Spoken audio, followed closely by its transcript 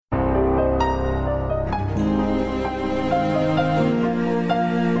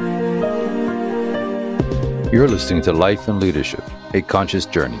You're listening to Life and Leadership, A Conscious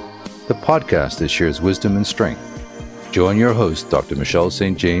Journey, the podcast that shares wisdom and strength. Join your host, Dr. Michelle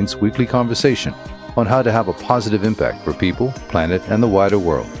St. Jane's weekly conversation on how to have a positive impact for people, planet, and the wider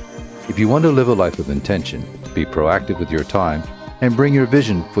world. If you want to live a life of intention, be proactive with your time, and bring your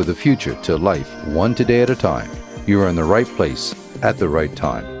vision for the future to life one today at a time, you are in the right place at the right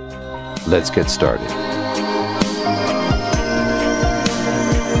time. Let's get started.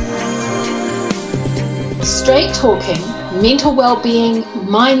 Straight talking, mental well-being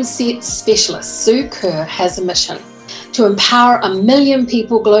mindset specialist Sue Kerr has a mission to empower 1 million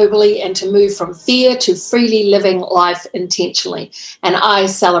people globally and to move from fear to freely living life intentionally. And I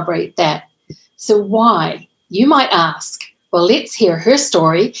celebrate that. So why? You might ask. Well, let's hear her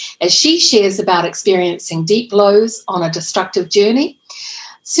story as she shares about experiencing deep lows on a destructive journey.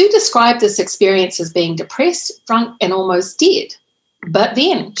 Sue described this experience as being depressed, drunk, and almost dead. But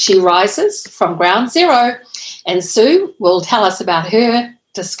then she rises from ground zero, and Sue will tell us about her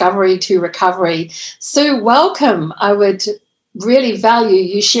discovery to recovery. Sue, welcome. I would really value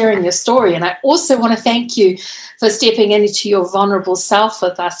you sharing your story, and I also want to thank you for stepping into your vulnerable self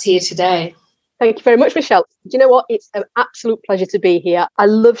with us here today. Thank you very much, Michelle. Do you know what? It's an absolute pleasure to be here. I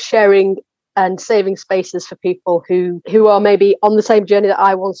love sharing and saving spaces for people who are maybe on the same journey that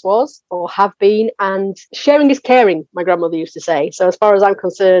I once was or have been. And sharing is caring, my grandmother used to say. So as far as I'm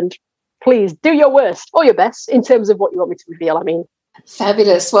concerned, please do your worst or your best in terms of what you want me to reveal. I mean,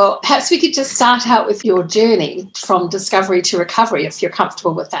 fabulous. Well, perhaps we could just start out with your journey from discovery to recovery, if you're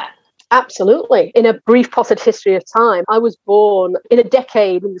comfortable with that. Absolutely. In a brief potted history of time, I was born in a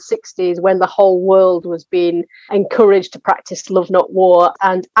decade in the 60s when the whole world was being encouraged to practice love, not war.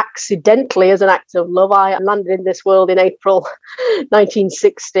 And accidentally, as an act of love, I landed in this world in April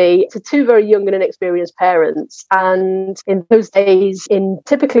 1960 to two very young and inexperienced parents. And in those days, in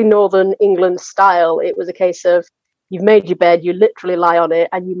typically Northern England style, it was a case of you've made your bed, you literally lie on it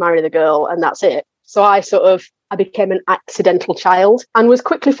and you marry the girl and that's it. So I became an accidental child and was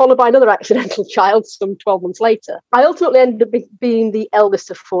quickly followed by another accidental child some 12 months later. I ultimately ended up being the eldest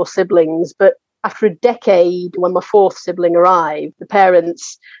of four siblings, but after a decade, when my fourth sibling arrived, the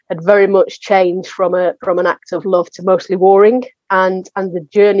parents had very much changed from an act of love to mostly warring. And the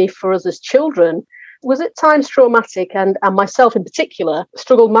journey for us as children was at times traumatic, and myself in particular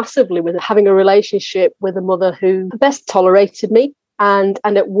struggled massively with having a relationship with a mother who best tolerated me and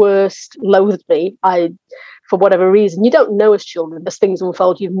at worst loathed me. For whatever reason, you don't know as children, as things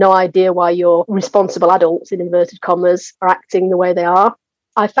unfold, you've no idea why your responsible adults, in inverted commas, are acting the way they are.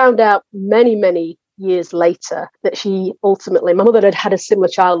 I found out many, many years later that my mother had had a similar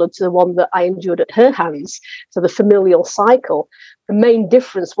childhood to the one that I endured at her hands. So the familial cycle. The main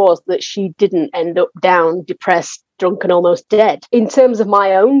difference was that she didn't end up down, depressed, drunk, and almost dead. In terms of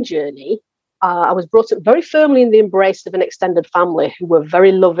my own journey, I was brought up very firmly in the embrace of an extended family who were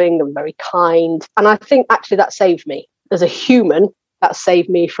very loving and very kind. And I think actually that saved me. As a human, that saved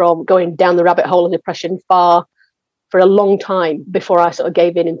me from going down the rabbit hole of depression for a long time before I sort of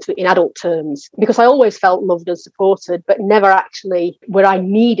gave in adult terms. Because I always felt loved and supported, but never actually where I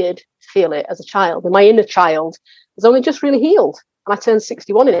needed to feel it as a child. And my inner child was only just really healed. And I turned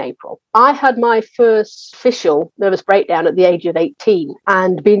 61 in April. I had my first official nervous breakdown at the age of 18.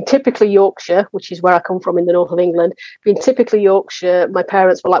 And being typically Yorkshire, which is where I come from in the north of England, being typically Yorkshire, my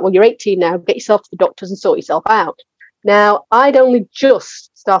parents were like, well, you're 18 now, get yourself to the doctors and sort yourself out. Now, I'd only just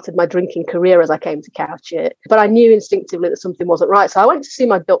started my drinking career as I came to couch it, but I knew instinctively that something wasn't right. So I went to see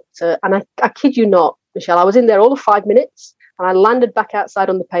my doctor, and I kid you not, Michelle, I was in there all of 5 minutes, and I landed back outside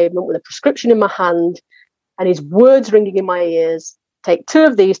on the pavement with a prescription in my hand, and his words ringing in my ears: take 2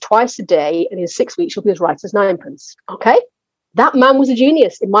 of these twice a day, and in 6 weeks you'll be as right as ninepence. Okay? That man was a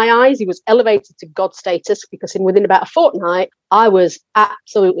genius. In my eyes, he was elevated to God status because within about a fortnight, I was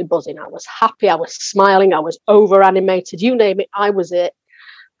absolutely buzzing. I was happy. I was smiling. I was over animated. You name it, I was it.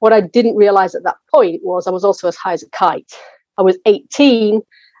 What I didn't realize at that point was I was also as high as a kite. I was 18,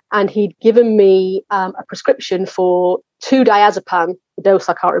 and he'd given me a prescription for 2 diazepam, the dose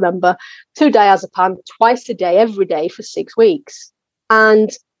I can't remember, 2 diazepam twice a day, every day for 6 weeks. And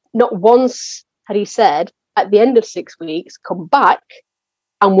not once had he said, at the end of 6 weeks, come back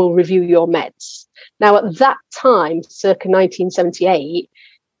and we'll review your meds. Now, at that time, circa 1978,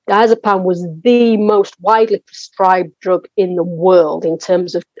 diazepam was the most widely prescribed drug in the world in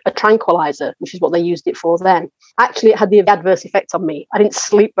terms of a tranquilizer, which is what they used it for then. Actually, it had the adverse effect on me. I didn't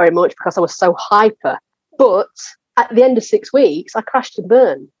sleep very much because I was so hyper. But at the end of 6 weeks, I crashed and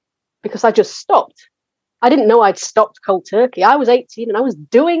burned because I just stopped. I didn't know I'd stopped cold turkey. I was 18 and I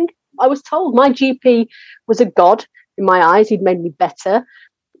was told my GP was a god in my eyes. He'd made me better.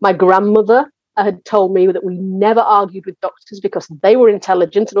 My grandmother had told me that we never argued with doctors because they were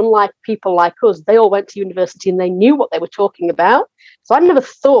intelligent, and unlike people like us, they all went to university and they knew what they were talking about. So I never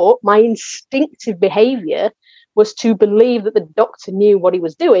thought my instinctive behaviour was to believe that the doctor knew what he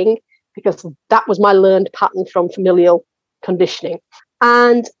was doing, because that was my learned pattern from familial conditioning.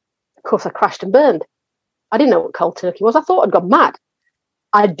 And of course, I crashed and burned. I didn't know what cold turkey was. I thought I'd gone mad.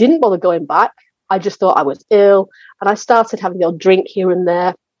 I didn't bother going back. I just thought I was ill, and I started having a drink here and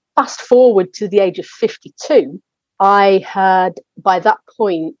there. Fast forward to the age of 52, I had, by that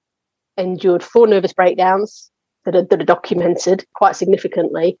point, endured 4 nervous breakdowns that are documented quite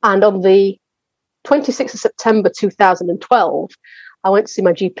significantly. And on the 26th of September 2012, I went to see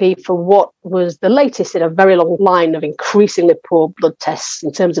my GP for what was the latest in a very long line of increasingly poor blood tests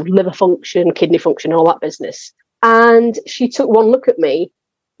in terms of liver function, kidney function, all that business. And she took one look at me,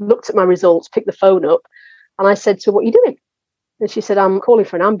 looked at my results, picked the phone up, and I said to her, "What are you doing?" And she said, "I'm calling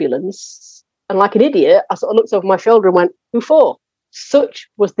for an ambulance." And like an idiot, I sort of looked over my shoulder and went, "Who for?" Such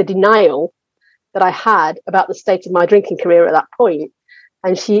was the denial that I had about the state of my drinking career at that point.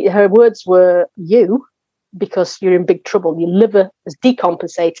 And her words were, "You, because you're in big trouble. Your liver has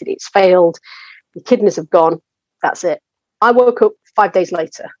decompensated, it's failed, your kidneys have gone, that's it." I woke up 5 days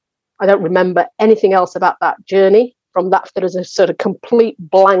later. I don't remember anything else about that journey. From that, there was a sort of complete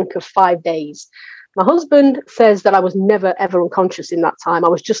blank of 5 days. My husband says that I was never, ever unconscious in that time. I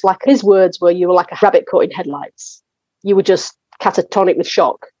was just like, his words were, "You were like a rabbit caught in headlights. You were just catatonic with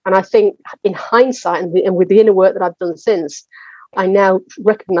shock." And I think in hindsight, and with the inner work that I've done since, I now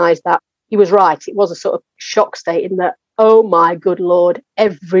recognise that he was right. It was a sort of shock state in that, oh my good Lord,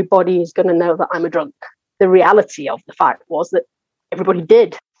 everybody is going to know that I'm a drunk. The reality of the fact was that everybody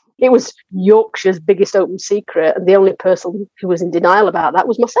did. It was Yorkshire's biggest open secret, and the only person who was in denial about that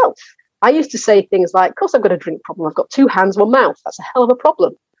was myself. I used to say things like, "Of course I've got a drink problem. I've got 2 hands, 1 mouth. That's a hell of a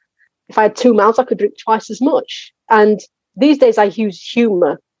problem. If I had 2 mouths, I could drink twice as much." And these days I use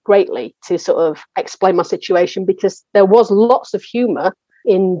humour greatly to sort of explain my situation, because there was lots of humour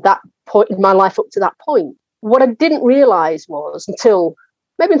in that point in my life up to that point. What I didn't realise was until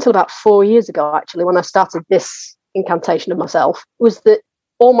about 4 years ago, actually, when I started this incantation of myself, was that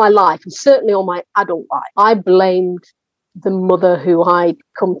all my life, and certainly all my adult life, I blamed the mother who I'd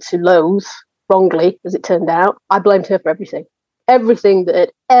come to loathe, wrongly, as it turned out. I blamed her for everything. Everything that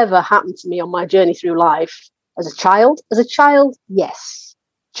had ever happened to me on my journey through life as a child. As a child, yes.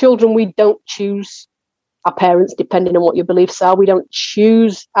 Children, we don't choose our parents, depending on what your beliefs are. We don't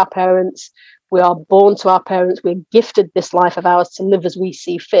choose our parents. We are born to our parents. We're gifted this life of ours to live as we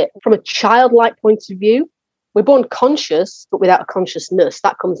see fit. From a childlike point of view, we're born conscious, but without a consciousness.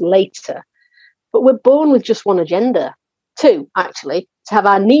 That comes later. But we're born with just one agenda. 2, actually, to have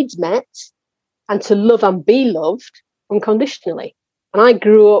our needs met and to love and be loved unconditionally. And I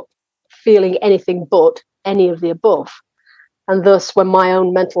grew up feeling anything but any of the above. And thus, when my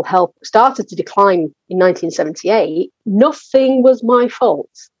own mental health started to decline in 1978, nothing was my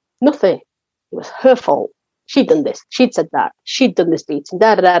fault. Nothing. It was her fault. She'd done this. She'd said that. She'd done this beating.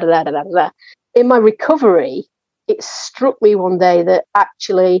 In my recovery, it struck me one day that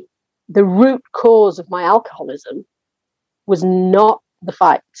actually the root cause of my alcoholism was not the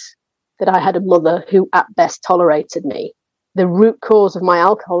fact that I had a mother who at best tolerated me. The root cause of my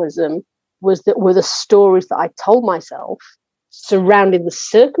alcoholism were the stories that I told myself surrounding the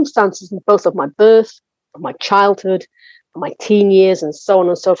circumstances both of my birth, of my childhood, of my teen years, and so on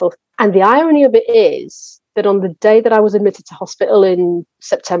and so forth. And the irony of it is that on the day that I was admitted to hospital in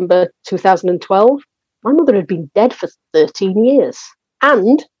September 2012, my mother had been dead for 13 years.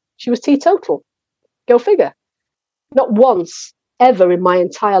 And she was teetotal. Go figure. Not once ever in my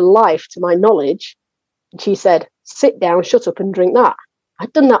entire life, to my knowledge, she said, "Sit down, shut up and drink that."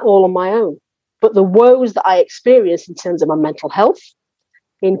 I'd done that all on my own. But the woes that I experienced in terms of my mental health,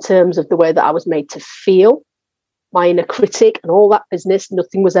 in terms of the way that I was made to feel, my inner critic and all that business,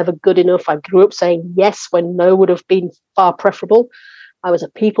 nothing was ever good enough. I grew up saying yes when no would have been far preferable. I was a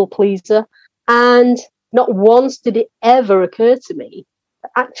people pleaser. And not once did it ever occur to me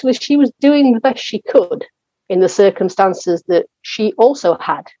that actually she was doing the best she could in the circumstances that she also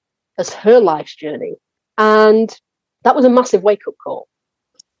had as her life's journey. And that was a massive wake-up call.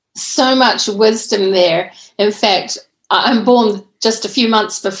 So much wisdom there. In fact, I'm born just a few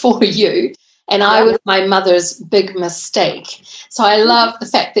months before you, and I was my mother's big mistake. So I love the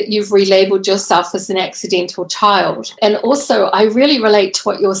fact that you've relabeled yourself as an accidental child. And also, I really relate to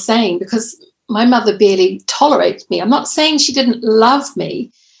what you're saying, because my mother barely tolerated me. I'm not saying she didn't love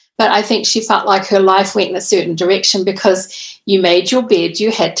me, but I think she felt like her life went in a certain direction because you made your bed,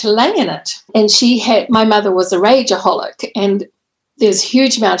 you had to lay in it. And my mother was a rageaholic, and there's a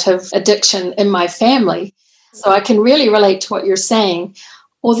huge amount of addiction in my family. So I can really relate to what you're saying.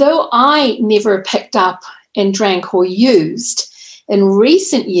 Although I never picked up and drank or used, in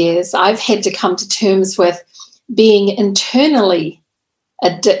recent years, I've had to come to terms with being internally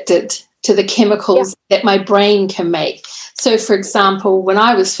addicted to the chemicals that my brain can make. So, for example, when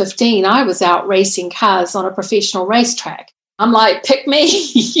I was 15, I was out racing cars on a professional racetrack. I'm like, pick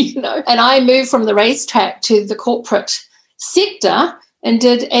me, And I moved from the racetrack to the corporate sector and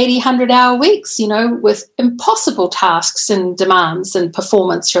did 80, 100-hour weeks, with impossible tasks and demands and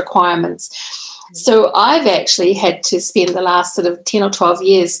performance requirements. So I've actually had to spend the last sort of 10 or 12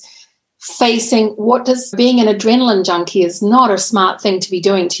 years facing being an adrenaline junkie is not a smart thing to be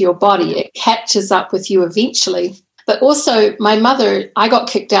doing to your body. It catches up with you eventually. But also my mother, I got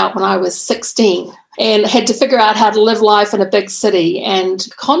kicked out when I was 16 and had to figure out how to live life in a big city. And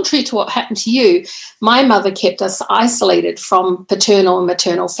contrary to what happened to you, my mother kept us isolated from paternal and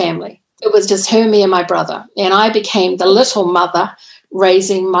maternal family. It was just her, me, and my brother. And I became the little mother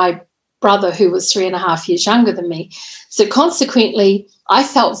raising my brother, who was 3.5 years younger than me. So consequently, I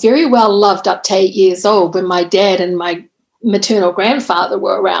felt very well loved up to 8 years old when my dad and my maternal grandfather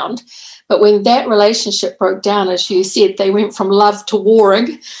were around. But when that relationship broke down, as you said, they went from love to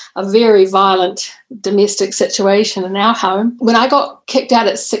warring, a very violent domestic situation in our home. When I got kicked out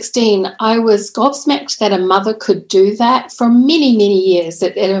at 16, I was gobsmacked that a mother could do that. For many, many years,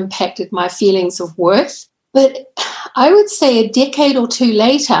 it impacted my feelings of worth. But I would say a decade or two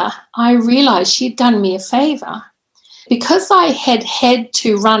later, I realized she'd done me a favor. Because I had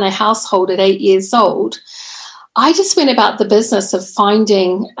to run a household at 8 years old, I just went about the business of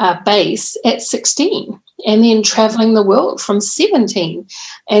finding a base at 16 and then traveling the world from 17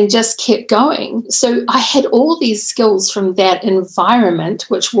 and just kept going. So I had all these skills from that environment,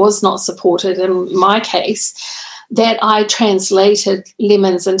 which was not supported in my case, that I translated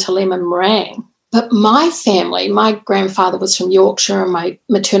lemons into lemon meringue. But my family, my grandfather was from Yorkshire and my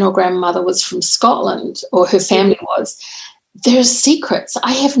maternal grandmother was from Scotland, or her family was. There's secrets.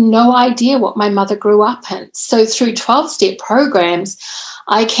 I have no idea what my mother grew up in. So through 12-step programs,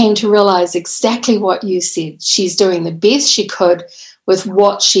 I came to realize exactly what you said. She's doing the best she could with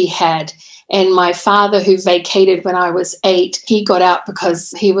what she had. And my father, who vacated when I was 8, he got out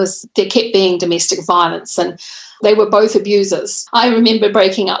because there kept being domestic violence and they were both abusers. I remember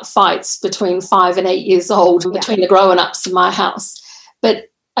breaking up fights between 5 and 8 years old between the grown-ups in my house. But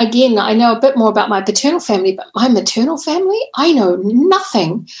again, I know a bit more about my paternal family, but my maternal family, I know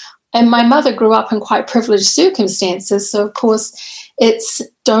nothing. And my mother grew up in quite privileged circumstances. So, of course, it's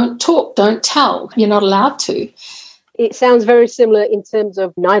don't talk, don't tell. You're not allowed to. It sounds very similar in terms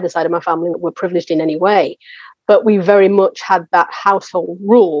of neither side of my family were privileged in any way. But we very much had that household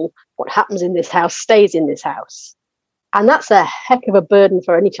rule. What happens in this house stays in this house. And that's a heck of a burden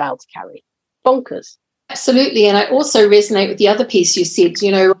for any child to carry. Bonkers. Absolutely. And I also resonate with the other piece you said,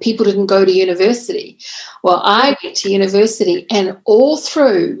 people didn't go to university. Well, I went to university and all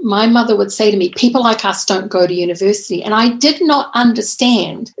through my mother would say to me, people like us don't go to university. And I did not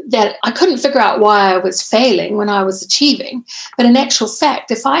understand that. I couldn't figure out why I was failing when I was achieving. But in actual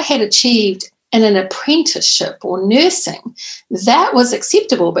fact, if I had achieved in an apprenticeship or nursing, that was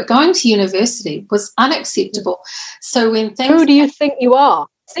acceptable. But going to university was unacceptable. So when things... Who do you think you are?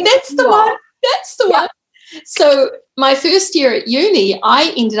 That's the one. That's the one. So my first year at uni,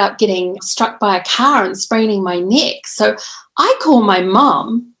 I ended up getting struck by a car and spraining my neck. So I called my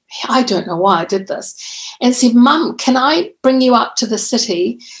mum, I don't know why I did this, and said, Mum, can I bring you up to the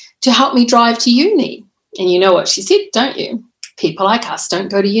city to help me drive to uni? And you know what she said, don't you? People like us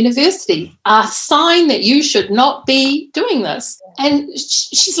don't go to university. A sign that you should not be doing this. And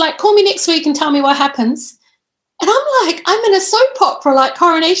she's like, call me next week and tell me what happens. And I'm like, I'm in a soap opera like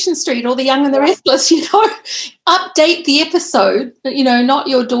Coronation Street or The Young and the Restless, update the episode, not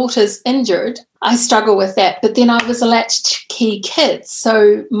your daughter's injured. I struggle with that. But then I was a latchkey kid.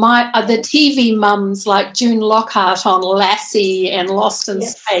 So the TV mums like June Lockhart on Lassie and Lost in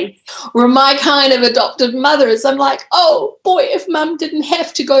Space were my kind of adopted mothers. I'm like, oh boy, if mum didn't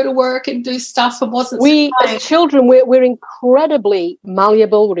have to go to work and do stuff and wasn't... We as children, we're incredibly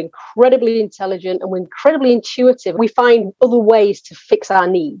malleable, we're incredibly intelligent, and we're incredibly intuitive. We find other ways to fix our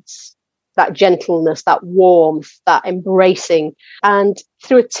needs. That gentleness, that warmth, that embracing. And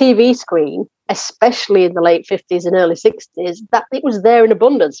through a TV screen, especially in the late 50s and early 60s, that it was there in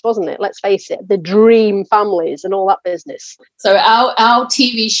abundance, wasn't it? Let's face it, the dream families and all that business. So our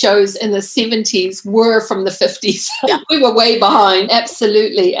TV shows in the 70s were from the 50s. Yeah. We were way behind.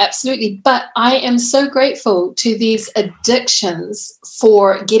 Absolutely, absolutely. But I am so grateful to these addictions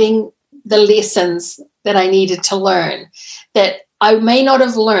for getting the lessons that I needed to learn, that I may not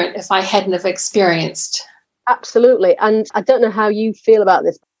have learnt if I hadn't have experienced. Absolutely. And I don't know how you feel about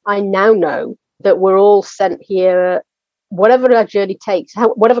this. I now know that we're all sent here, whatever our journey takes,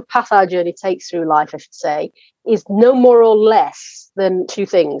 whatever path our journey takes through life, I should say, is no more or less than two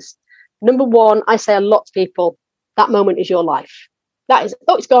things. Number one, I say a lot to people, that moment is your life. That is,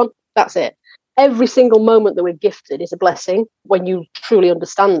 it's gone. That's it. Every single moment that we're gifted is a blessing when you truly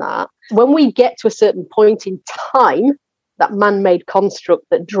understand that. When we get to a certain point in time, that man-made construct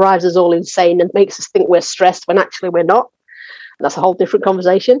that drives us all insane and makes us think we're stressed when actually we're not. And that's a whole different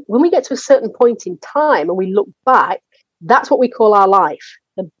conversation. When we get to a certain point in time and we look back, that's what we call our life.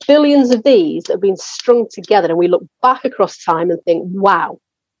 The billions of these that have been strung together, and we look back across time and think, wow,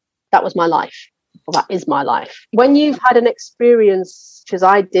 that was my life. Well, that is my life. When you've had an experience, as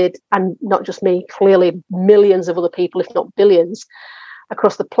I did, and not just me, clearly millions of other people, if not billions,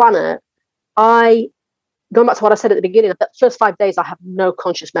 across the planet, going back to what I said at the beginning, the first 5 days, I have no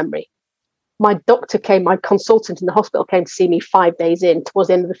conscious memory. My consultant in the hospital came to see me 5 days in, towards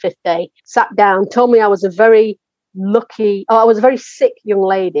the end of the 5th day, sat down, told me I was a very sick young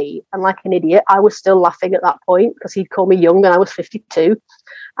lady. And like an idiot, I was still laughing at that point because he'd called me young and I was 52.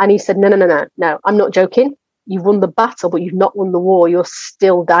 And he said, no, I'm not joking. You've won the battle, but you've not won the war. You're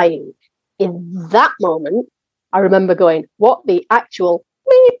still dying. In that moment, I remember going, what the actual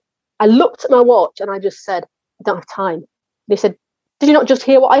beep? I looked at my watch and I just said, I don't have time. And he said, did you not just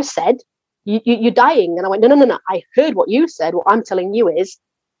hear what I said? You're dying. And I went, no. I heard what you said. What I'm telling you is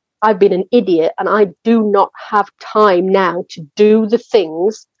I've been an idiot and I do not have time now to do the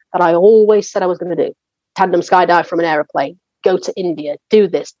things that I always said I was going to do. Tandem skydive from an aeroplane, go to India, do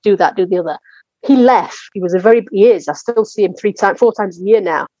this, do that, do the other. He left. He is. I still see him 4 times a year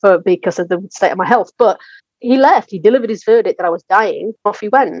now because of the state of my health. But he left. He delivered his verdict that I was dying. Off he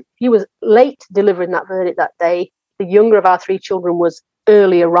went. He was late delivering that verdict that day. The younger of our 3 children was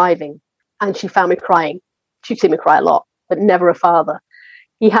early arriving, and she found me crying. She'd seen me cry a lot, but never a father.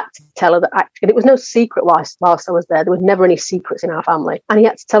 He had to tell her that actually, it was no secret whilst I was there. There was never any secrets in our family. And he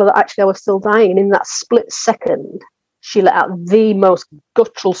had to tell her that actually I was still dying. And in that split second, she let out the most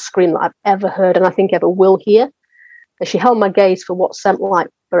guttural scream that I've ever heard, and I think ever will hear. And she held my gaze for what seemed like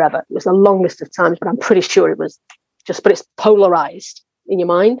forever. It was the longest of times, but I'm pretty sure it was just, but it's polarized in your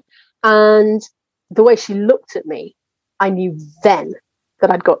mind. And the way she looked at me, I knew then that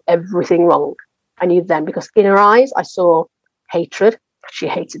I'd got everything wrong. I knew then, because in her eyes, I saw hatred. She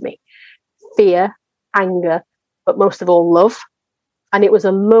hated me. Fear, anger, but most of all, love. And it was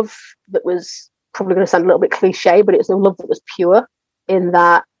a love that was probably going to sound a little bit cliche, but it was a love that was pure, in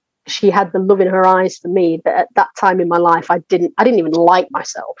that she had the love in her eyes for me that at that time in my life, I didn't even like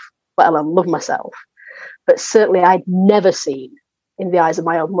myself, let alone love myself. But certainly I'd never seen in the eyes of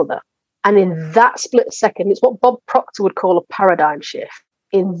my own mother. And in that split second, it's what Bob Proctor would call a paradigm shift.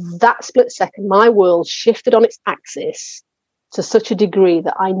 In that split second, my world shifted on its axis to such a degree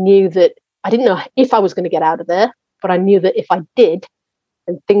that I knew that I didn't know if I was going to get out of there, but I knew that if I did,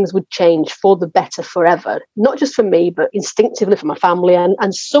 then things would change for the better forever. Not just for me, but instinctively for my family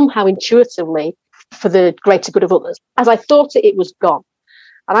and somehow intuitively for the greater good of others. As I thought it was gone.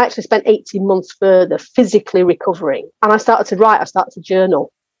 And I actually spent 18 months further physically recovering. And I started to write, I started to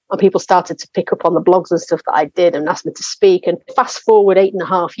journal. And people started to pick up on the blogs and stuff that I did and asked me to speak. And fast forward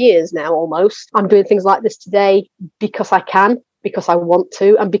 8.5 years now, almost, I'm doing things like this today because I can, because I want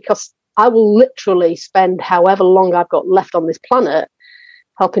to, and because I will literally spend however long I've got left on this planet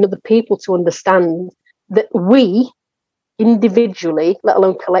helping other people to understand that we, individually, let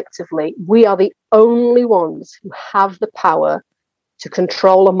alone collectively, we are the only ones who have the power to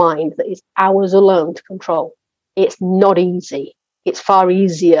control a mind that is ours alone to control. It's not easy. It's far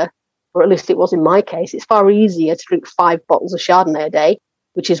easier, or at least it was in my case, it's far easier to drink 5 bottles of Chardonnay a day,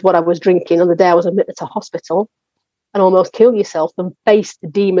 which is what I was drinking on the day I was admitted to hospital, and almost kill yourself than face the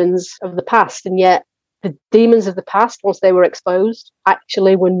demons of the past. And yet the demons of the past, once they were exposed,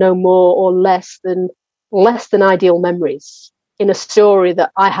 actually were no more or less than ideal memories in a story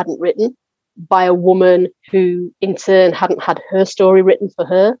that I hadn't written by a woman who in turn hadn't had her story written for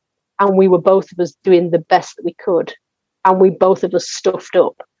her. And we were both of us doing the best that we could. And we both of us stuffed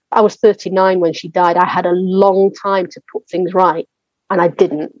up. I was 39 when she died. I had a long time to put things right, and I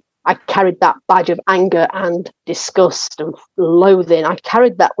didn't. I carried that badge of anger and disgust and loathing. I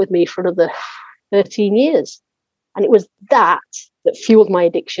carried that with me for another 13 years. And it was that fueled my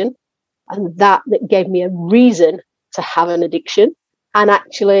addiction, and that gave me a reason to have an addiction. And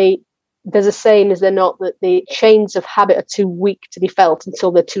actually, there's a saying, is there not, that the chains of habit are too weak to be felt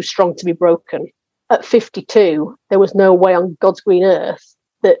until they're too strong to be broken. At 52, there was no way on God's green earth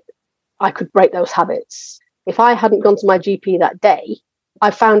that I could break those habits. If I hadn't gone to my GP that day,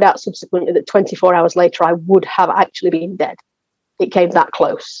 I found out subsequently that 24 hours later, I would have actually been dead. It came that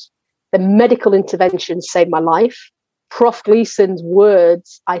close. The medical intervention saved my life. Prof. Gleason's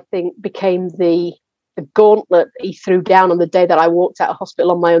words, I think, became the gauntlet that he threw down on the day that I walked out of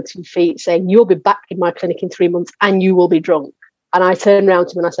hospital on my own 2 feet, saying, "You'll be back in my clinic in 3 months and you will be drunk." And I turned around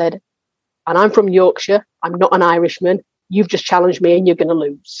to him and I said, "And I'm from Yorkshire. I'm not an Irishman. You've just challenged me and you're going to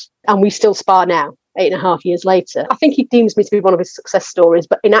lose." And we still spar now, 8.5 years later. I think he deems me to be one of his success stories,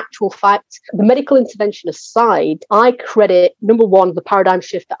 but in actual fact, the medical intervention aside, I credit, number one, the paradigm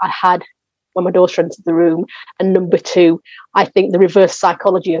shift that I had when my daughter entered the room, and number two, I think the reverse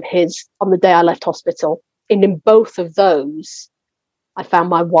psychology of his on the day I left hospital. And in both of those, I found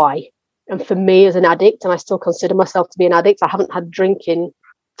my why. And for me as an addict, and I still consider myself to be an addict, I haven't had drink in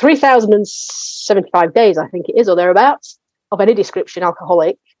 3,075 days, I think it is, or thereabouts, of any description,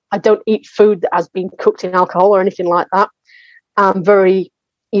 alcoholic. I don't eat food that has been cooked in alcohol or anything like that. I'm very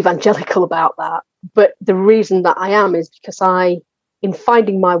evangelical about that. But the reason that I am is because in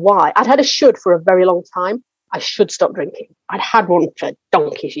finding my why, I'd had a should for a very long time. I should stop drinking. I'd had one for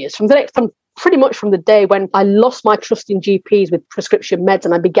donkey's years. Pretty much from the day when I lost my trust in GPs with prescription meds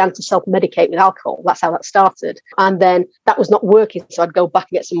and I began to self-medicate with alcohol. That's how that started. And then that was not working, so I'd go back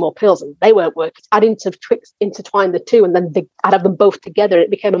and get some more pills, and they weren't working. I'd intertwine the two, and then I'd have them both together, and it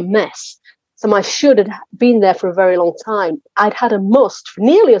became a mess. So my should had been there for a very long time. I'd had a must for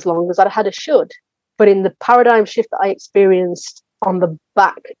nearly as long as I'd had a should. But in the paradigm shift that I experienced on the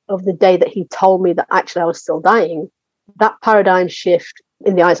back of the day that he told me that actually I was still dying, that paradigm shift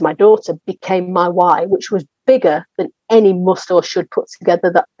in the eyes of my daughter became my why, which was bigger than any must or should put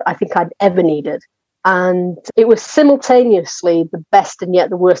together that I think I'd ever needed. And it was simultaneously the best and yet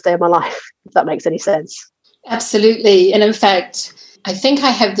the worst day of my life, if that makes any sense. Absolutely. And in fact, I think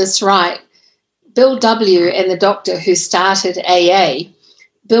I have this right. Bill W. and the doctor who started AA,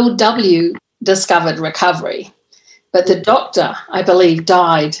 Bill W. discovered recovery. But the doctor, I believe,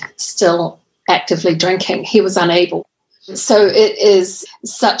 died still actively drinking. He was unable. So it is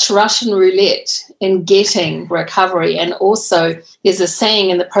such Russian roulette in getting recovery. And also there's a saying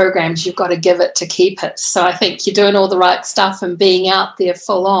in the programs, you've got to give it to keep it. So I think you're doing all the right stuff and being out there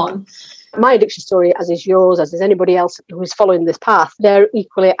full on. My addiction story, as is yours, as is anybody else who is following this path, they're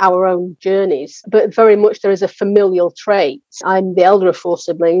equally our own journeys. But very much there is a familial trait. I'm the elder of 4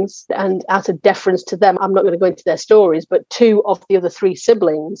 siblings, and out of deference to them, I'm not going to go into their stories, but 2 of the other 3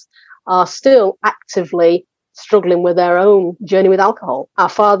 siblings are still actively struggling with their own journey with alcohol. Our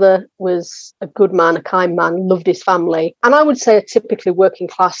father was a good man, a kind man, loved his family. And I would say a typically working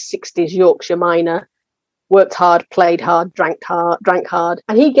class 60s Yorkshire miner, worked hard, played hard, drank hard.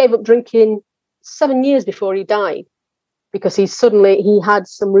 And he gave up drinking 7 years before he died because he had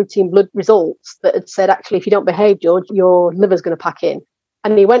some routine blood results that had said, actually, if you don't behave, George, your liver's going to pack in.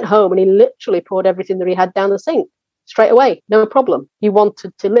 And he went home and he literally poured everything that he had down the sink. Straight away, no problem. He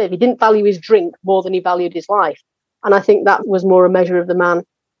wanted to live. He didn't value his drink more than he valued his life. And I think that was more a measure of the man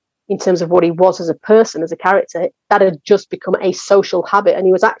in terms of what he was as a person, as a character. That had just become a social habit, and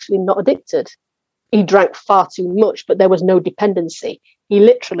he was actually not addicted. He drank far too much, but there was no dependency. He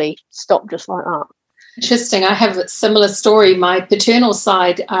literally stopped just like that. Interesting. I have a similar story. My paternal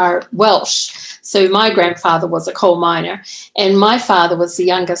side are Welsh. So my grandfather was a coal miner, and my father was the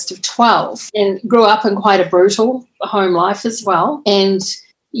youngest of 12 and grew up in quite a brutal home life as well. And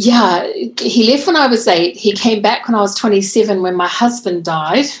yeah, he left when I was 8. He came back when I was 27 when my husband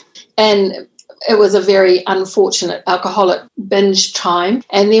died. And it was a very unfortunate alcoholic binge time.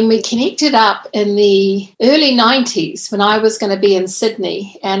 And then we connected up in the early 90s when I was going to be in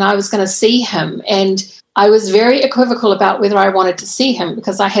Sydney and I was going to see him. And I was very equivocal about whether I wanted to see him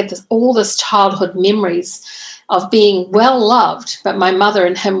because I had all this childhood memories of being well loved, but my mother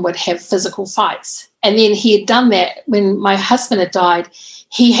and him would have physical fights. And then he had done that when my husband had died.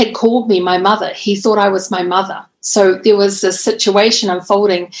 He had called me my mother. He thought I was my mother. So there was this situation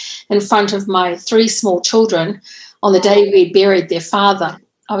unfolding in front of my 3 small children on the day we buried their father.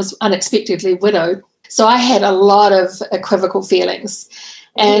 I was unexpectedly widowed. So I had a lot of equivocal feelings.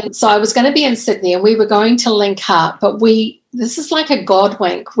 And so I was going to be in Sydney and we were going to link up, but this is like a God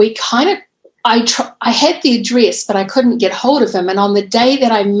wink. I had the address, but I couldn't get hold of him. And on the day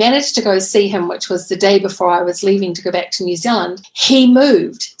that I managed to go see him, which was the day before I was leaving to go back to New Zealand, he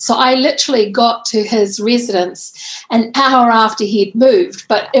moved. So I literally got to his residence an hour after he'd moved,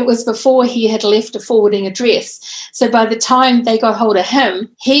 but it was before he had left a forwarding address. So by the time they got hold of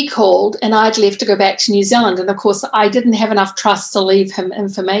him, he called and I'd left to go back to New Zealand. And of course, I didn't have enough trust to leave him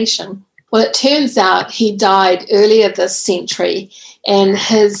information. Well, it turns out he died earlier this century, and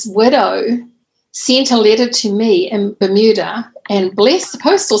his widow sent a letter to me in Bermuda, and bless the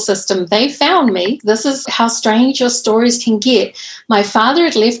postal system, they found me. This is how strange your stories can get. My father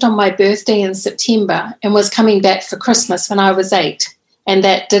had left on my birthday in September and was coming back for Christmas when I was 8, and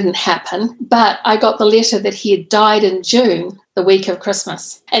that didn't happen. But I got the letter that he had died in June, the week of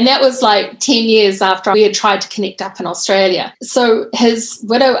Christmas. And that was like 10 years after we had tried to connect up in Australia. So his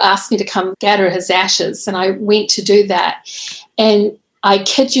widow asked me to come gather his ashes, and I went to do that. And I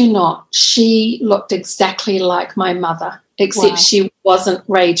kid you not, she looked exactly like my mother, except she wasn't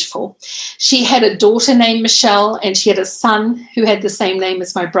rageful. She had a daughter named Michelle, and she had a son who had the same name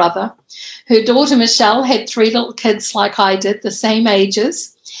as my brother. Her daughter Michelle had 3 little kids like I did, the same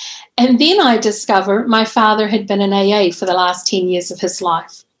ages. And then I discovered my father had been in AA for the last 10 years of his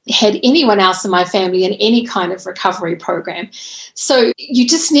life. Had anyone else in my family in any kind of recovery program. So you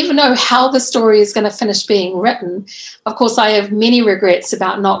just never know how the story is going to finish being written. Of course, I have many regrets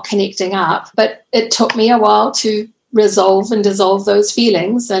about not connecting up, but it took me a while to resolve and dissolve those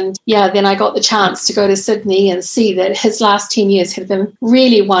feelings. And then I got the chance to go to Sydney and see that his last 10 years had been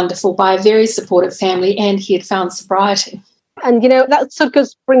really wonderful by a very supportive family, and he had found sobriety. And, that sort of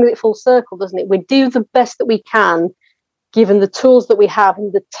brings it full circle, doesn't it? We do the best that we can, given the tools that we have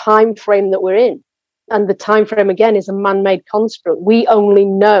and the time frame that we're in. And the time frame, again, is a man-made construct. We only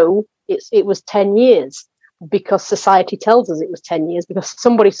know it was 10 years because society tells us it was 10 years, because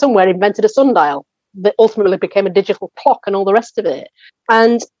somebody somewhere invented a sundial that ultimately became a digital clock and all the rest of it.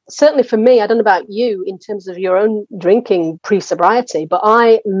 And certainly for me, I don't know about you in terms of your own drinking pre-sobriety, but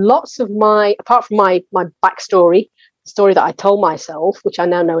apart from my backstory, the story that I told myself, which I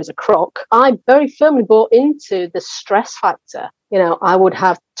now know is a crock, I very firmly bought into the stress factor. I would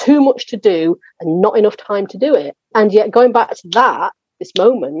have too much to do and not enough time to do it. And yet going back to this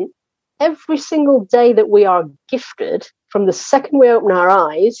moment, every single day that we are gifted, from the second we open our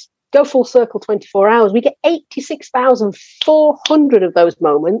eyes, go full circle 24 hours, we get 86,400 of those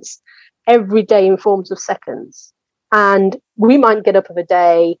moments every day in forms of seconds. And we might get up of a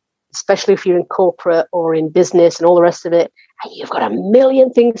day, especially if you're in corporate or in business and all the rest of it, and you've got a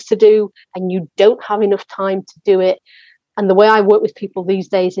million things to do and you don't have enough time to do it. And the way I work with people these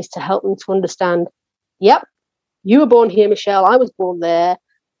days is to help them to understand, yep, you were born here, Michelle, I was born there.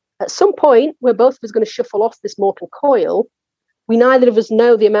 At some point, we're both of us going to shuffle off this mortal coil. We neither of us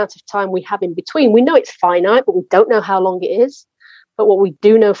know the amount of time we have in between. We know it's finite, but we don't know how long it is. But what we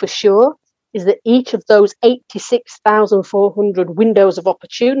do know for sure is that each of those 86,400 windows of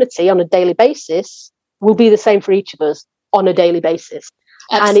opportunity on a daily basis will be the same for each of us on a daily basis.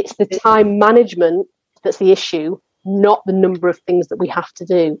 Absolutely. And it's the time management that's the issue, not the number of things that we have to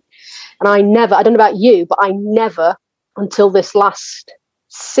do. And I don't know about you, but I never, until this last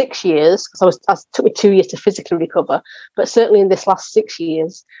 6 years, because it took me 2 years to physically recover, but certainly in this last 6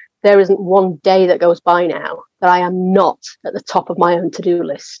 years, there isn't one day that goes by now that I am not at the top of my own to-do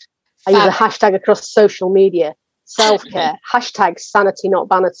list. I use a hashtag across social media, self-care, hashtag sanity, not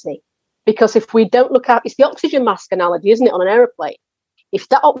vanity. Because if we don't look at, it's the oxygen mask analogy, isn't it, on an aeroplane? If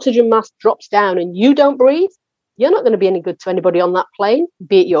that oxygen mask drops down and you don't breathe, you're not going to be any good to anybody on that plane,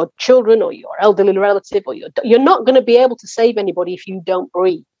 be it your children or your elderly relative, or you're not going to be able to save anybody if you don't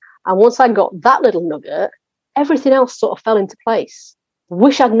breathe. And once I got that little nugget, everything else sort of fell into place.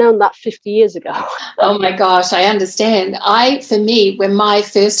 Wish I'd known that 50 years ago. Oh my gosh, I understand. For me, when my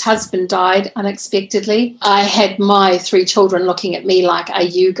first husband died unexpectedly, I had my 3 children looking at me like, are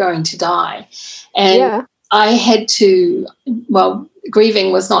you going to die? And I had to,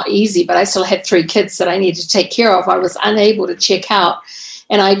 grieving was not easy, but I still had 3 kids that I needed to take care of. I was unable to check out.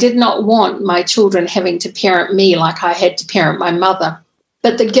 And I did not want my children having to parent me like I had to parent my mother.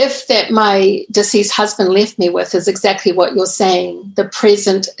 But the gift that my deceased husband left me with is exactly what you're saying. The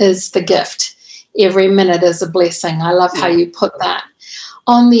present is the gift. Every minute is a blessing. I love how you put that.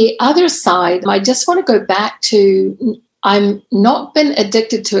 On the other side, I just want to go back to, I'm not been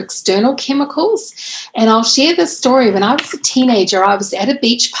addicted to external chemicals. And I'll share this story. When I was a teenager, I was at a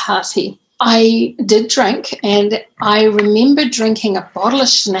beach party. I did drink, and I remember drinking a bottle of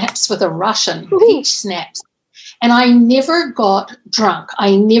schnapps with a Russian, peach schnapps. And I never got drunk.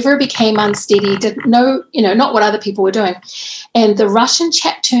 I never became unsteady, didn't know, not what other people were doing. And the Russian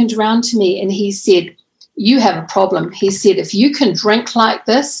chap turned around to me and he said, you have a problem. He said, if you can drink like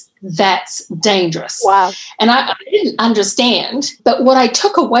this, that's dangerous. Wow. And I didn't understand. But what I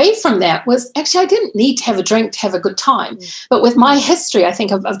took away from that was actually I didn't need to have a drink to have a good time. But with my history, I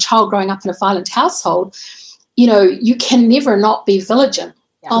think, of child growing up in a violent household, you can never not be vigilant.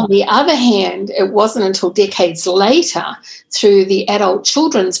 Yeah. On the other hand, it wasn't until decades later through the adult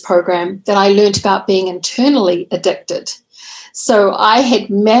children's program that I learned about being internally addicted. So I had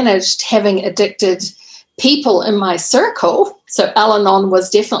managed having addicted people in my circle. So Al-Anon was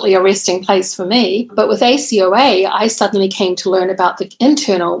definitely a resting place for me. But with ACOA, I suddenly came to learn about the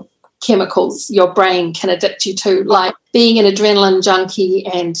internal chemicals your brain can addict you to, like being an adrenaline junkie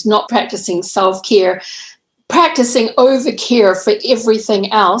and not practicing self-care, practicing over-care for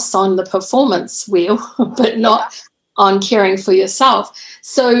everything else on the performance wheel, but not on caring for yourself.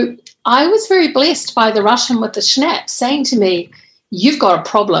 So I was very blessed by the Russian with the schnapps saying to me, you've got a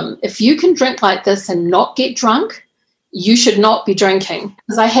problem. If you can drink like this and not get drunk, you should not be drinking,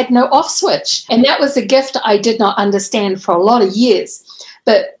 because I had no off switch. And that was a gift I did not understand for a lot of years.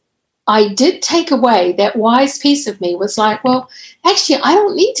 But I did take away that wise piece of me was like, well, actually, I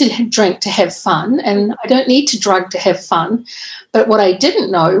don't need to drink to have fun, and I don't need to drug to have fun. But what I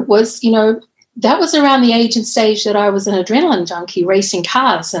didn't know was, that was around the age and stage that I was an adrenaline junkie, racing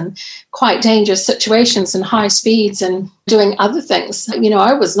cars and quite dangerous situations and high speeds and doing other things.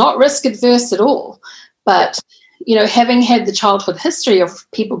 I was not risk adverse at all. But, having had the childhood history of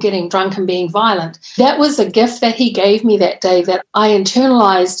people getting drunk and being violent, that was a gift that he gave me that day that I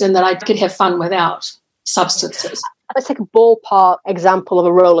internalized and that I could have fun without substances. Let's take a ballpark example of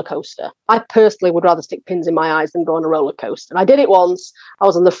a roller coaster. I personally would rather stick pins in my eyes than go on a roller coaster. And I did it once. I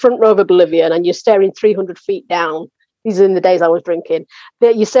was on the front row of Oblivion and you're staring 300 feet down. These are in the days I was drinking.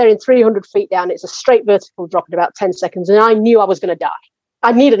 You're staring 300 feet down. It's a straight vertical drop in about 10 seconds. And I knew I was going to die.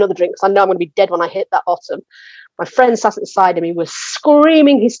 I need another drink because I know I'm going to be dead when I hit that bottom. My friend sat at the side of me was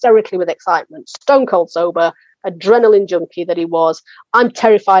screaming hysterically with excitement, stone cold sober, adrenaline junkie that he was. I'm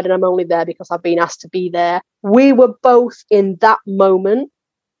terrified and I'm only there because I've been asked to be there. We were both in that moment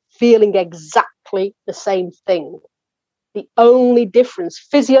feeling exactly the same thing. The only difference,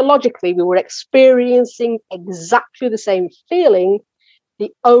 physiologically, we were experiencing exactly the same feeling.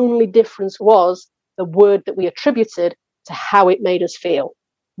 The only difference was the word that we attributed to how it made us feel.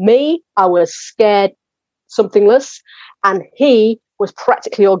 Me, I was scared, somethingless, and he was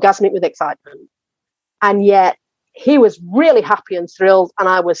practically orgasmic with excitement. And yet he was really happy and thrilled, and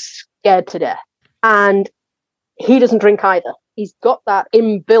I was scared to death. And he doesn't drink either. He's got that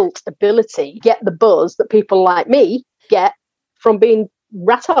inbuilt ability to get the buzz that people like me get from being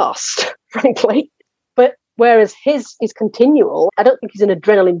rat-arsed, frankly. But whereas his is continual, I don't think he's an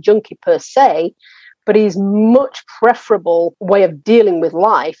adrenaline junkie per se, but his much preferable way of dealing with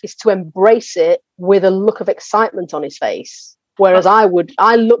life is to embrace it with a look of excitement on his face. Whereas I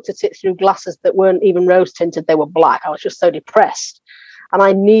looked at it through glasses that weren't even rose tinted, they were black. I was just so depressed. And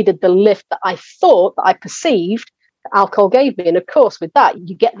I needed the lift that I thought, that I perceived that alcohol gave me. And of course, with that,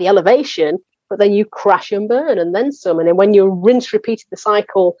 you get the elevation, but then you crash and burn and then some. And then when you rinse, repeated the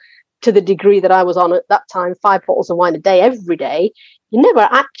cycle to the degree that I was on at that time, 5 bottles of wine a day, every day, you're never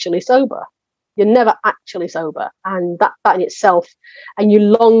actually sober. You're never actually sober. And that in itself, and you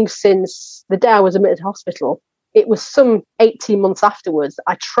long since the day I was admitted to hospital, it was some 18 months afterwards,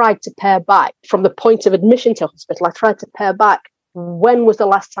 I tried to pare back from the point of admission to hospital. I tried to pare back. When was the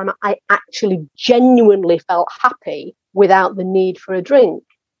last time I actually genuinely felt happy without the need for a drink?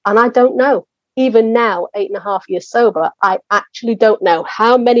 And I don't know. Even now, 8.5 years sober, I actually don't know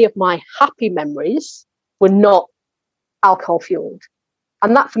how many of my happy memories were not alcohol fueled.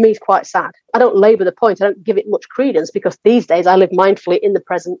 And that for me is quite sad. I don't labour the point. I don't give it much credence because these days I live mindfully in the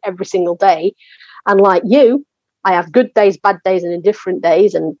present every single day. And like you, I have good days, bad days, and indifferent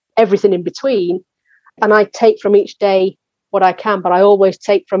days and everything in between. And I take from each day what I can, but I always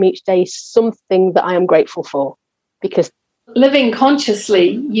take from each day something that I am grateful for. Because living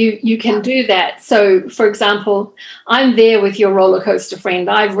consciously, you can do that. So, for example, I'm there with your roller coaster friend.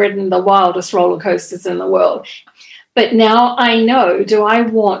 I've ridden the wildest roller coasters in the world. But now I know, do I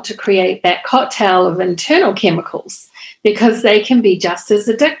want to create that cocktail of internal chemicals? Because they can be just as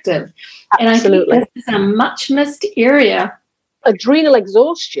addictive. Absolutely. And I think this is a much missed area. Adrenal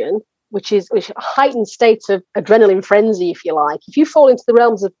exhaustion, which is a heightened state of adrenaline frenzy, if you like. If you fall into the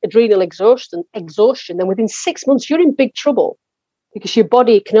realms of adrenal exhaustion, then within 6 months, you're in big trouble because your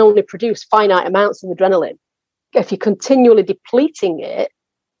body can only produce finite amounts of adrenaline. If you're continually depleting it,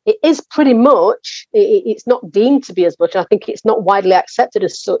 it is pretty much, it's not deemed to be as much. I think it's not widely accepted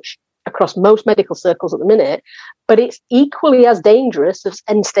as such across most medical circles at the minute, but it's equally as dangerous as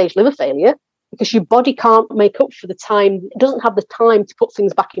end-stage liver failure because your body can't make up for the time. It doesn't have the time to put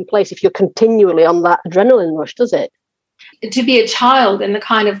things back in place if you're continually on that adrenaline rush, does it? To be a child in the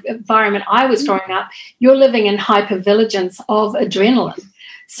kind of environment I was growing up, you're living in hypervigilance of adrenaline.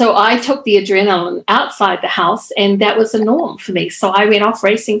 So I took the adrenaline outside the house, and that was a norm for me. So I went off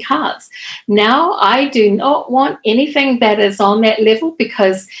racing cars. Now I do not want anything that is on that level,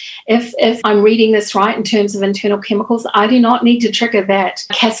 because if I'm reading this right in terms of internal chemicals, I do not need to trigger that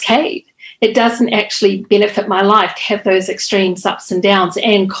cascade. It doesn't actually benefit my life to have those extremes, ups and downs,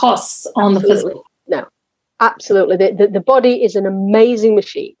 and costs on the physical. No, absolutely. The body is an amazing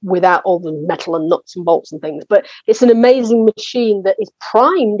machine without all the metal and nuts and bolts and things, but it's an amazing machine that is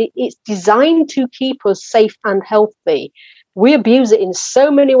primed. It's designed to keep us safe and healthy. We abuse it in so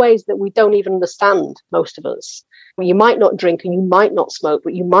many ways that we don't even understand, most of us. You might not drink and you might not smoke,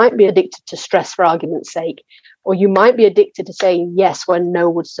 but you might be addicted to stress, for argument's sake, or you might be addicted to saying yes when no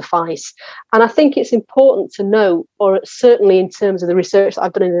would suffice. And I think it's important to know, or certainly in terms of the research that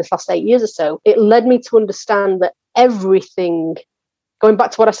I've done in this last 8 years or so, it led me to understand that everything, going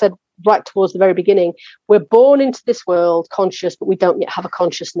back to what I said right towards the very beginning, we're born into this world conscious, but we don't yet have a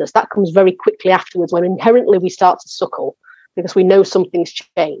consciousness. That comes very quickly afterwards, when inherently we start to suckle, because we know something's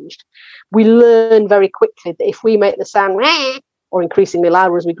changed. We learn very quickly that if we make the sound or increasingly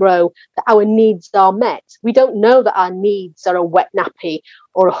louder as we grow, that our needs are met. We don't know that our needs are a wet nappy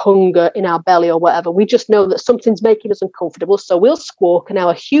or a hunger in our belly or whatever. We just know that something's making us uncomfortable, so we'll squawk, and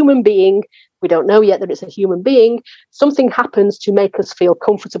our human being, we don't know yet that it's a human being, something happens to make us feel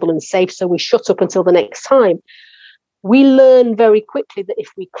comfortable and safe, so we shut up until the next time. We learn very quickly that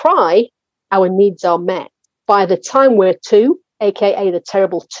if we cry, our needs are met. By the time we're 2, aka the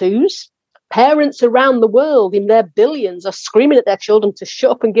terrible 2s, parents around the world in their billions are screaming at their children to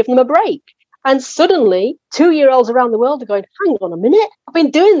shut up and give them a break. And suddenly, 2-year-olds around the world are going, hang on a minute, I've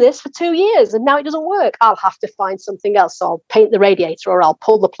been doing this for 2 years and now it doesn't work. I'll have to find something else. So I'll paint the radiator, or I'll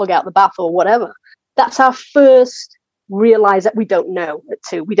pull the plug out the bath, or whatever. That's our first realize that we don't know at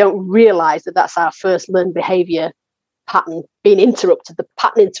 2. We don't realize that that's our first learned behavior pattern being interrupted. The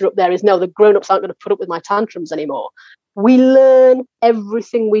pattern interrupt there is, no, the grown-ups aren't going to put up with my tantrums anymore. We learn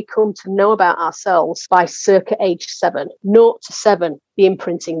everything we come to know about ourselves by circa age 7, 0 to 7, the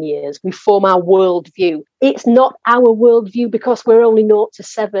imprinting years. We form our worldview. It's not our worldview because we're only 0 to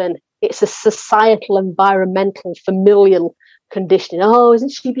 7. It's a societal, environmental, familial conditioning. Oh,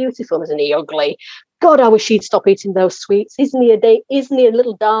 isn't she beautiful? Isn't he ugly? God, I wish she'd stop eating those sweets. Isn't he a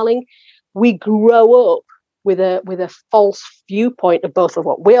little darling? We grow up with a false viewpoint of both of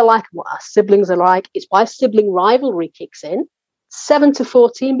what we're like and what our siblings are like. It's why sibling rivalry kicks in. 7 to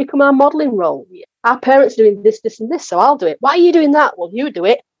 14 become our modelling role. Our parents are doing this, this, and this, so I'll do it. Why are you doing that? Well, you do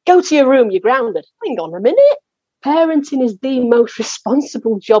it. Go to your room, you're grounded. Hang on a minute. Parenting is the most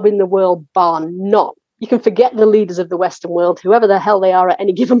responsible job in the world, bar none. You can forget the leaders of the Western world, whoever the hell they are at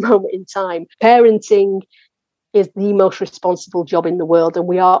any given moment in time. Parenting is the most responsible job in the world, and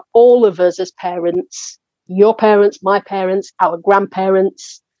we are, all of us as parents, your parents, my parents, our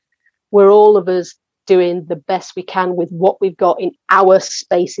grandparents, we're all of us doing the best we can with what we've got in our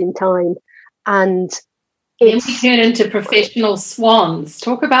space in time. And then we turn into professional swans.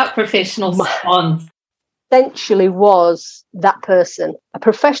 Talk about professional swans. Essentially was that person. A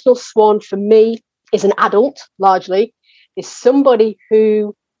professional swan for me is an adult, largely, is somebody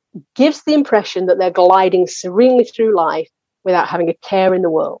who gives the impression that they're gliding serenely through life without having a care in the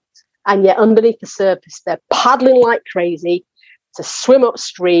world. And yet underneath the surface, they're paddling like crazy to swim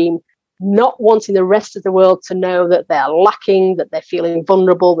upstream, not wanting the rest of the world to know that they're lacking, that they're feeling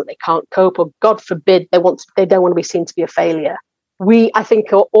vulnerable, that they can't cope, or God forbid, they don't want to be seen to be a failure. I think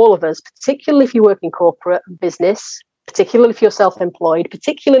all of us, particularly if you work in corporate and business, particularly if you're self-employed,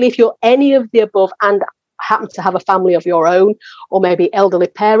 particularly if you're any of the above and happen to have a family of your own, or maybe elderly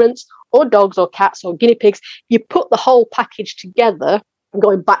parents, or dogs or cats or guinea pigs, you put the whole package together. And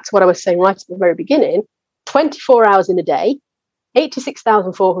going back to what I was saying right at the very beginning, 24 hours in a day,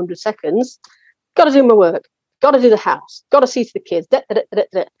 86,400 seconds, got to do my work, got to do the house, got to see to the kids.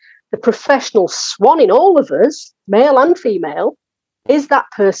 The professional swan in all of us, male and female, is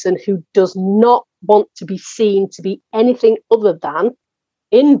that person who does not want to be seen to be anything other than,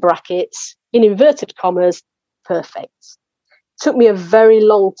 in brackets, in inverted commas, perfect. It took me a very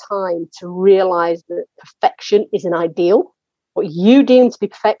long time to realize that perfection is an ideal. What you deem to be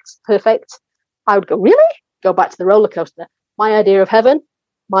perfect, I would go, really? Go back to the roller coaster. My idea of heaven,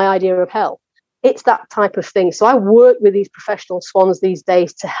 my idea of hell. It's that type of thing. So I work with these professional swans these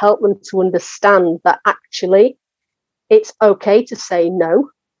days to help them to understand that actually it's okay to say no.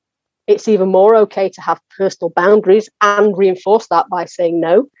 It's even more okay to have personal boundaries and reinforce that by saying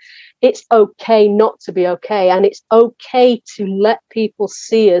no. It's okay not to be okay. And it's okay to let people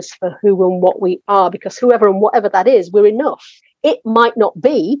see us for who and what we are, because whoever and whatever that is, we're enough. It might not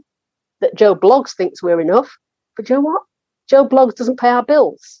be that Joe Bloggs thinks we're enough, but you know what? Joe Bloggs doesn't pay our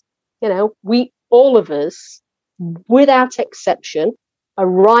bills. You know, we, all of us, without exception,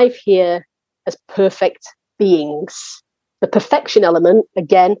 arrive here as perfect beings. The perfection element,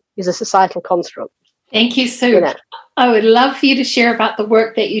 again, is a societal construct. Thank you, Sue. You know? I would love for you to share about the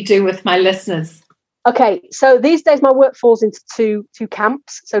work that you do with my listeners. Okay, so these days my work falls into two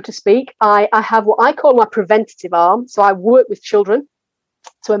camps, so to speak. I have what I call my preventative arm. So I work with children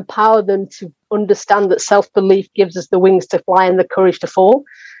to empower them to understand that self-belief gives us the wings to fly and the courage to fall,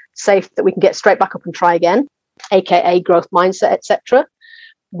 safe that we can get straight back up and try again, aka growth mindset, etc.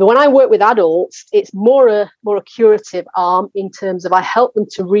 But when I work with adults, it's more a curative arm in terms of I help them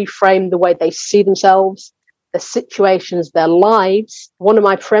to reframe the way they see themselves, their situations, their lives. One of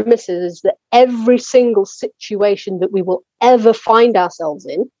my premises is that every single situation that we will ever find ourselves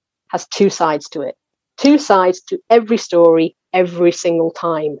in has two sides to it, two sides to every story, every single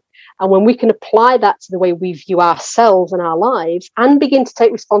time. And when we can apply that to the way we view ourselves and our lives and begin to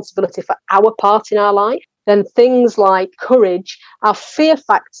take responsibility for our part in our life, then things like courage, our fear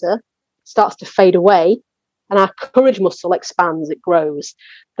factor starts to fade away and our courage muscle expands, it grows.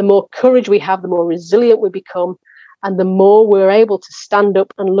 The more courage we have, the more resilient we become, and the more we're able to stand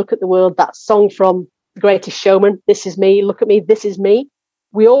up and look at the world. That song from The Greatest Showman, "This is me, look at me, this is me."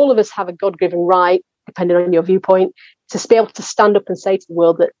 We all of us have a God-given right, depending on your viewpoint, to be able to stand up and say to the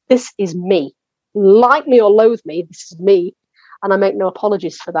world that this is me. Like me or loathe me, this is me. And I make no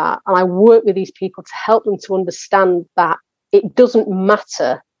apologies for that. And I work with these people to help them to understand that it doesn't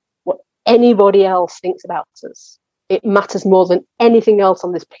matter what anybody else thinks about us. It matters more than anything else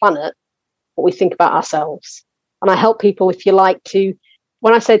on this planet, what we think about ourselves. And I help people, if you like, to,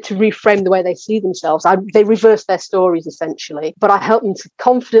 when I say to reframe the way they see themselves, they reverse their stories essentially, but I help them to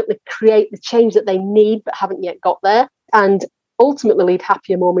confidently create the change that they need but haven't yet got there, and ultimately lead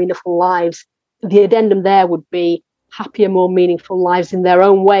happier, more meaningful lives. The addendum there would be happier, more meaningful lives in their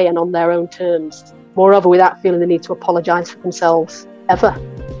own way and on their own terms. Moreover, without feeling the need to apologise for themselves, ever.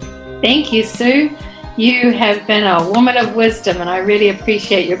 Thank you, Sue. You have been a woman of wisdom, and I really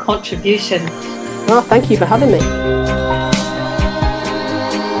appreciate your contribution. Oh, thank you for having me.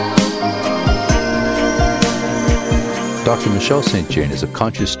 Dr. Michelle St. Jane is a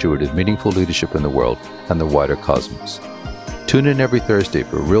conscious steward of meaningful leadership in the world and the wider cosmos. Tune in every Thursday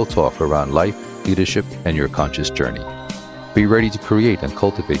for real talk around life, leadership, and your conscious journey. Be ready to create and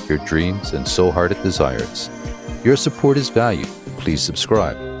cultivate your dreams and soul-hearted desires. Your support is valued. Please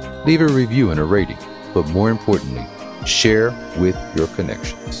subscribe, leave a review and a rating, but more importantly, share with your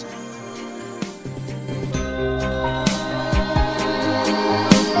connections.